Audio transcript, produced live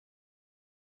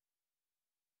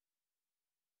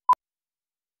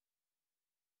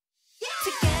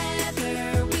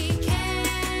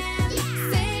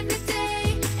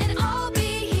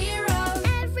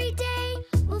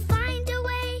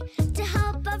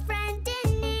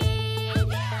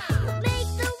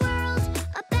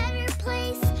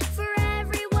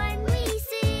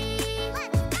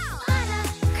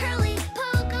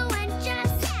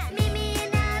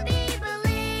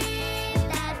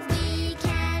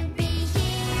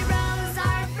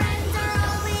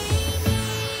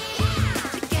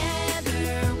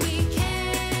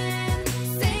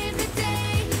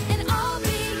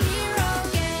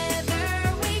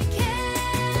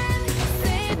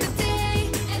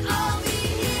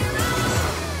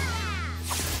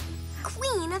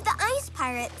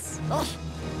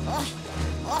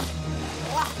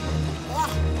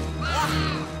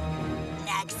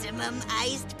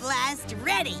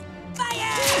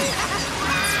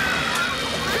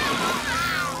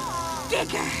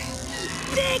Bigger!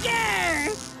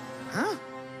 Bigger! Huh?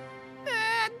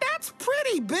 That's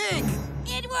pretty big.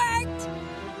 It worked!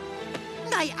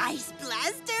 My ice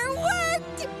blaster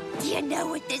worked! Do you know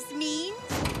what this means?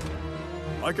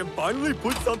 I can finally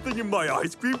put something in my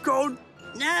ice cream cone?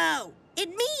 No, it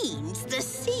means the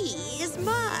sea is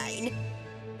mine.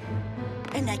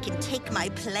 And I can take my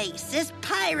place as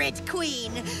Pirate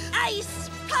Queen. Ice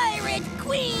Pirate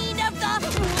Queen of the...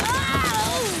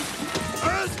 Whoa!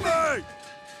 Esme!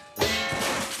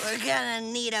 We're gonna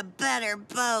need a better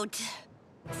boat.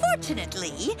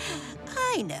 Fortunately,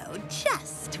 I know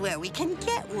just where we can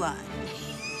get one.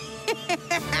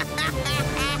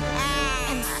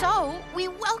 And so, we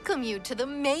welcome you to the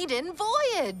maiden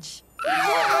voyage.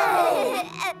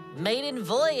 Maiden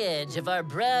voyage of our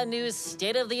brand new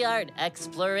state-of-the-art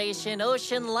exploration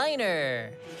ocean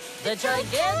liner, the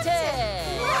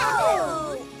Gigantic!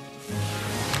 Whoa!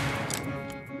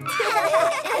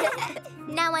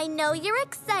 Now I know you're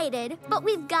excited, but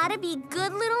we've got to be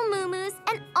good little Mumus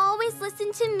and always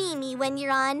listen to Mimi when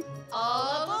you're on.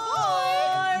 All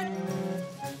aboard!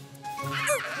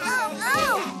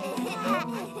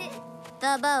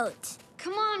 The boat.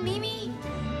 Come on, Mimi.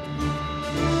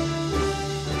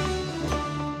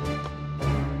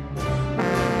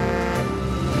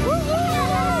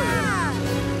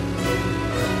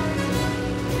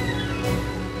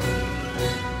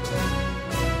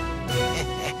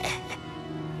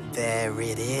 There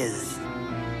it is.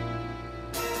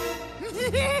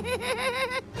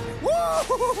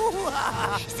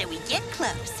 So we get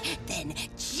close, then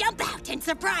jump out and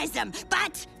surprise them,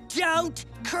 but don't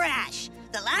crash.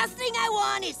 The last thing I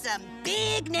want is some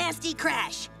big, nasty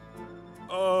crash.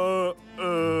 Got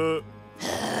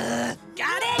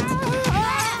Got it?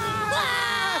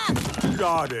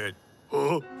 Got it.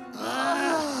 Huh?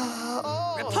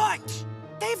 Report!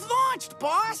 They've launched,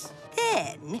 boss.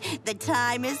 Then the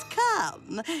time has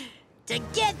come to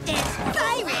get this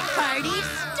pirate party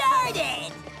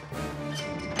started!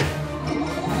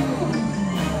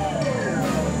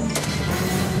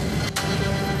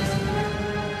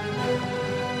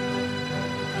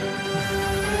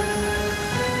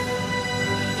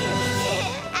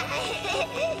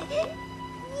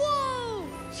 Whoa!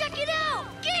 Check it out!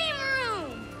 Game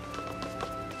room!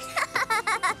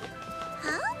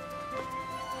 Huh?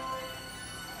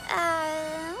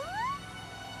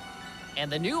 And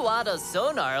the new auto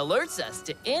sonar alerts us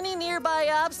to any nearby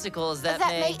obstacles that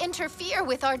may interfere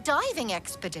with our diving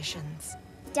expeditions.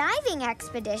 Diving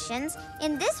expeditions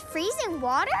in this freezing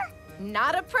water?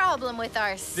 Not a problem with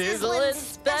our Sizzling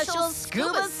special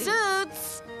scuba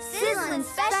suits! Sizzling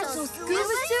special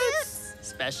scuba suits?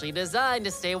 Specially designed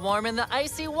to stay warm in the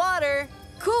icy water.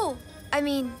 Cool. I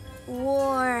mean,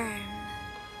 warm.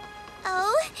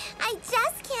 Oh, I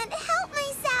just can't help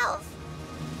myself.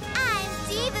 I'm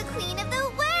Diva Queen of the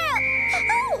world.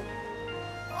 Oh!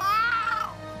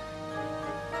 Wow!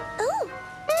 Ooh.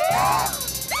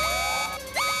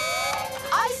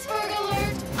 Iceberg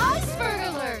alert! Iceberg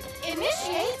alert!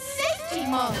 Initiate safety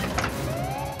mode.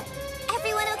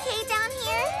 Everyone okay down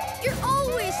here? You're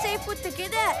always safe with the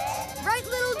cadets. Right,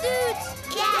 little dudes?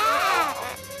 Yeah!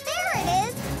 There it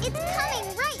is. It's coming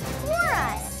right for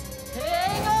us.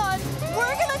 Hang on!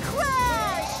 We're gonna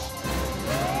crash!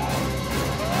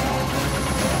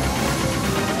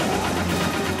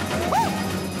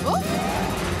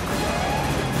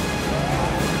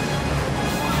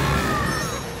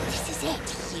 This is it,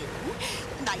 you.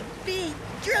 My big,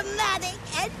 dramatic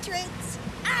entrance.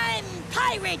 I'm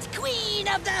Pirate Queen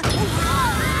of the...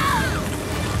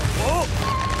 Oh!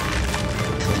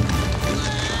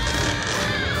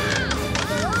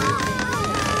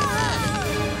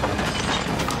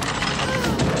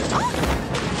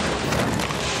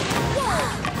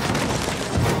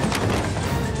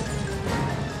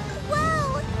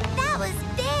 Whoa! That was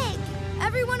big!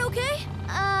 Everyone okay?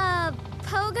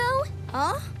 Pogo?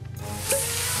 Huh?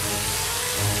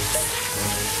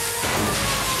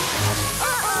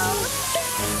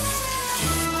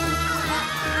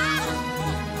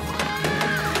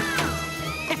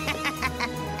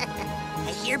 I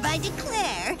hereby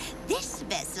declare this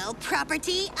vessel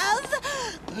property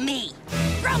of me.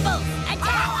 Rumble, attack!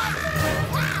 Come on!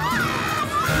 Whoa!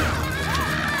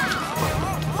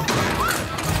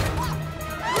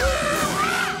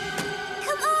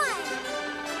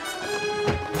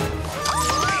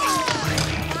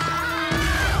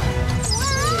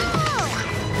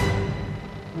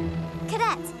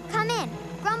 Cadets, come in.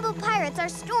 Grumble pirates are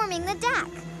storming the deck.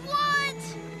 What?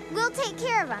 We'll take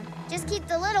care of them. Just keep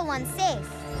the little ones safe.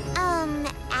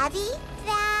 Abby?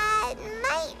 That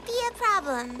might be a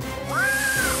problem.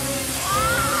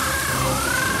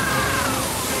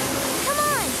 Come on!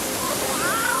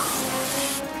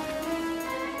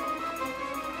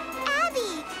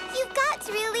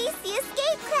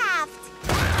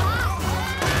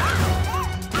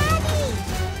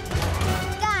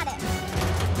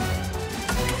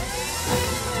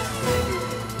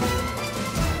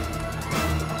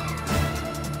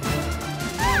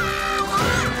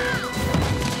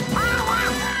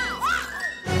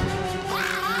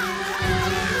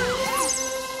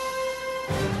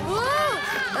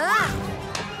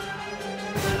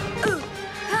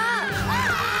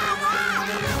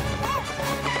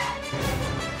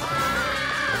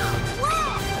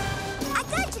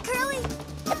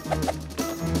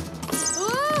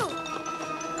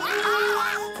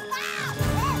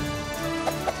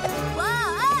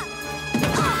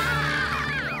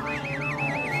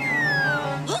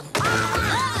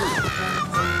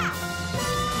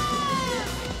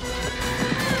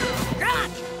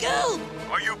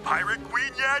 Pirate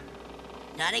Queen yet?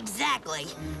 Not exactly.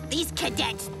 These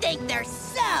cadets think they're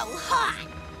so hot.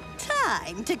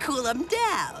 Time to cool them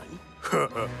down.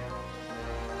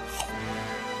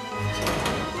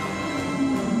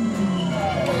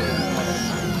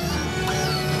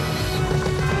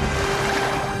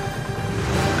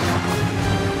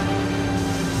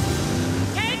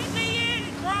 Take me in,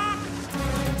 Croc!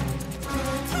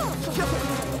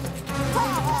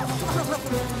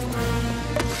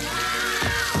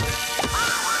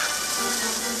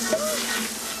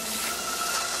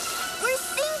 We're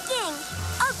sinking!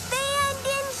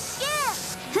 Abandoned ship!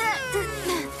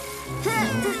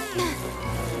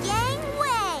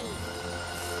 Gangway!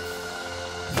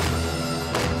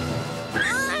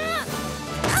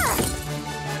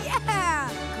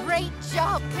 Yeah! Great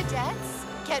job, cadets.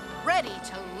 Get ready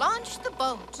to launch the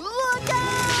boat. Look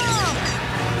out!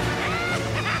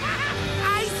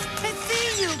 Nice to see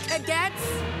you, cadets!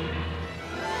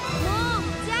 Mom,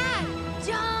 Dad,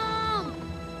 jump!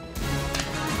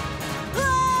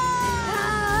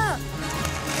 Ah!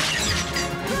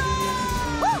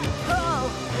 Woo! Oh!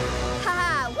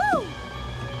 Ha! Woo!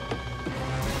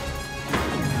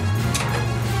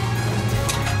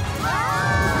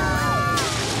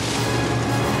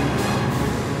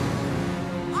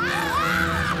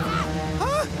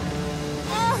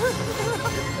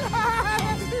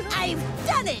 I've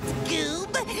done it,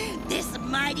 Goob! This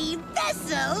mighty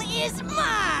vessel is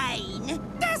mine!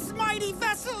 This mighty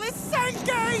vessel is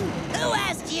sinking! Who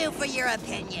asked you for your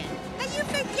opinion? Are you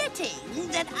forgetting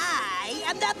that I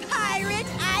am the Pirate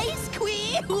Ice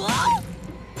Queen? Whoa!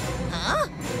 Huh?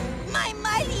 My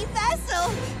mighty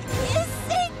vessel is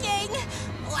sinking!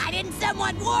 Why didn't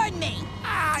someone warn me?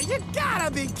 Ah, you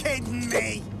gotta be kidding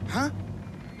me! Huh?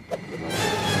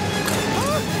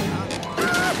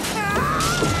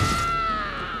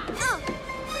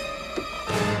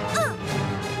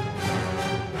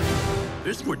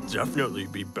 This would definitely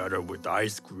be better with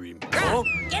ice cream. Huh?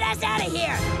 Get us out of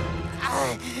here!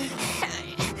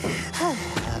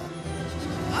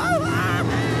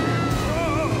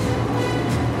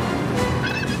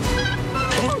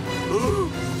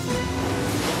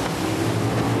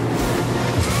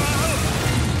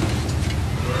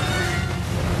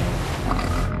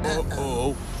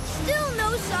 Uh-oh. Still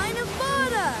no sign of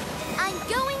Bada. I'm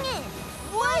going in.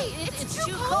 Wait, it's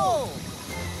too cold.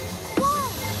 Whoa!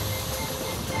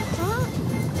 Huh?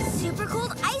 Super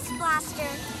cold ice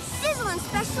blaster. Sizzling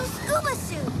special scuba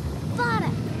suit. Bada,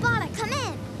 come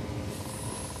in.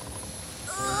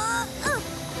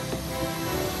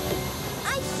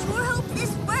 I sure hope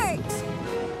this works.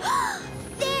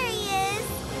 There he is.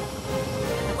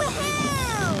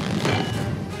 Woohoo!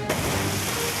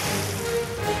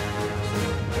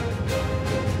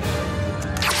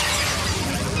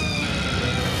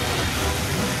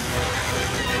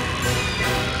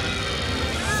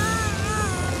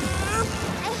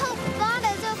 I hope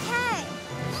Bada's okay.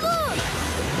 Look!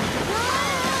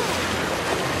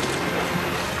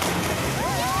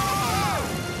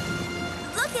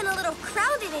 Looking a little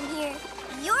crowded in here.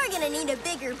 You're gonna need a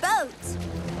bigger boat.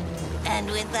 And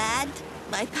with that,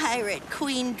 my Pirate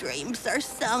Queen dreams are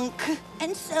sunk.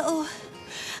 And so,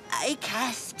 I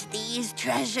cast these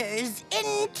treasures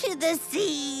into the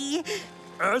sea.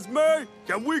 Esme,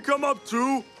 can we come up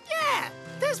too? Yeah,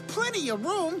 there's plenty of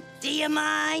room. Do you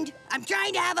mind? I'm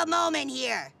trying to have a moment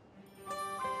here.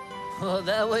 Well,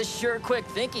 that was sure quick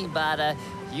thinking, Bada.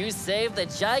 You saved the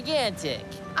gigantic.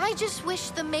 I just wish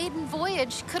the maiden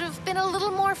voyage could have been a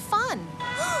little more fun.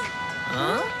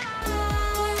 Huh?